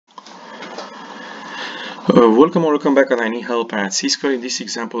Welcome back, and I need help at C-square. In this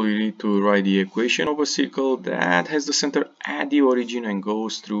example, we need to write the equation of a circle that has the center at the origin and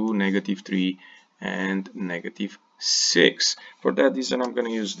goes through -3 and -6. For that reason, I'm going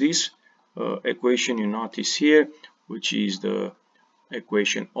to use this equation you notice here, which is the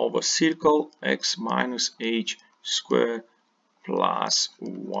equation of a circle, x minus h squared plus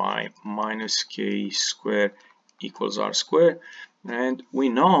y minus k squared equals r squared. And we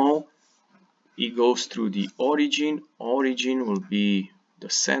know it goes through the origin. Origin will be the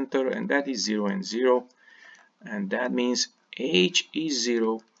center, and that is 0 and 0, and that means h is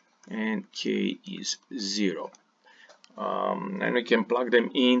 0 and k is 0. And we can plug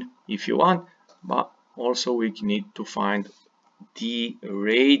them in if you want, but also we need to find the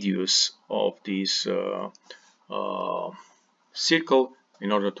radius of this circle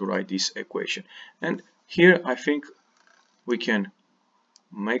in order to write this equation. And here I think we can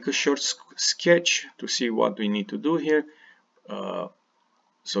make a short sketch to see what we need to do here.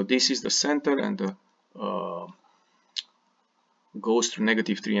 So this is the center, and the goes through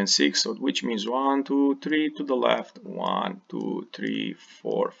 -3 and 6, so which means 1, 2, 3 to the left, 1, 2, 3,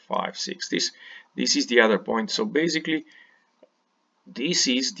 4, 5, 6. This is the other point. So basically this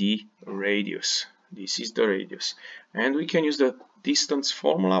is the radius. This is the radius, and we can use the distance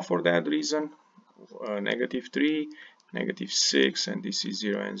formula for that reason. -3, -6, and this is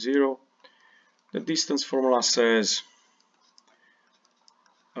 0 and 0. The distance formula says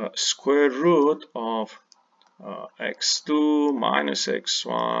square root of x2 minus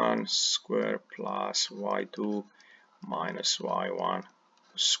x1 square plus y2 minus y1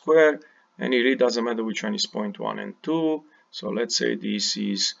 square, and it really doesn't matter which one is point 1 and 2. So let's say this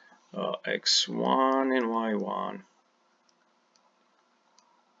is x1 and y1,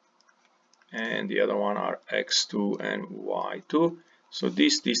 and the other one are x2 and y2. So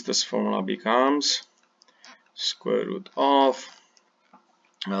this distance formula becomes square root of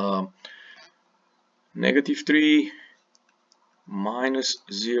 -3 minus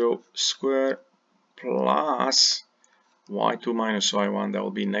 0 square plus y2 minus y1, that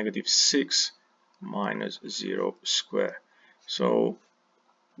will be -6 minus 0 square. So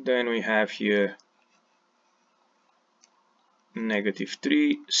then we have here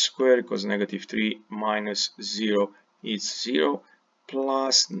 -3 square, because -3 minus 0 is 0,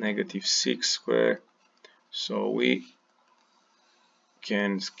 plus -6 square. So we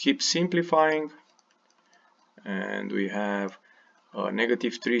can keep simplifying, and we have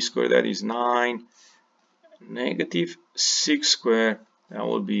 -3 square, that is 9, -6 square, that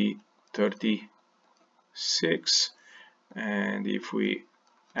will be 36, and if we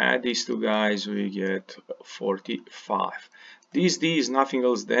add these two guys, we get 45. This d is nothing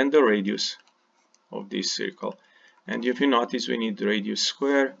else than the radius of this circle, and if you notice, we need the radius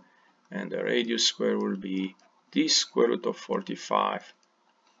square, and the radius square will be this square root of 45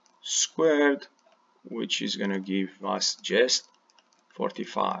 squared, which is going to give us just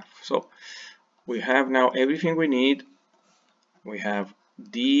 45. So we have now everything we need. We have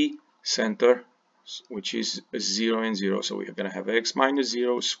the center, which is 0 and 0, so we're going to have x minus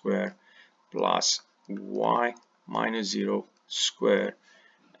 0 square plus y minus 0 square,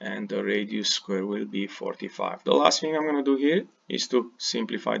 and the radius square will be 45. The last thing I'm going to do here is to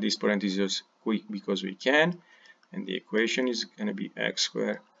simplify these parentheses quick, because we can, and the equation is going to be x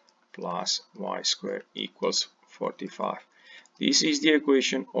squared plus y squared equals 45. This is the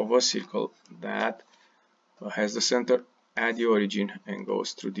equation of a circle that has the center at the origin and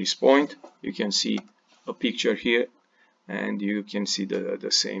goes through this point. You can see a picture here, and you can see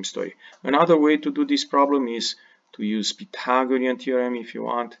the same story. Another way to do this problem is to use Pythagorean theorem if you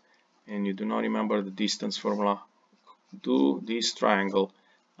want, and you do not remember the distance formula. Do this triangle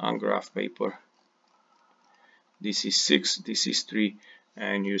on graph paper. This is 6, this is 3,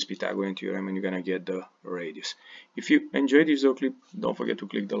 and use Pythagorean theorem, and you're gonna get the radius. If you enjoyed this video clip, don't forget to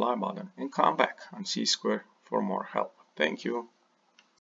click the like button and come back on C-square for more help. Thank you.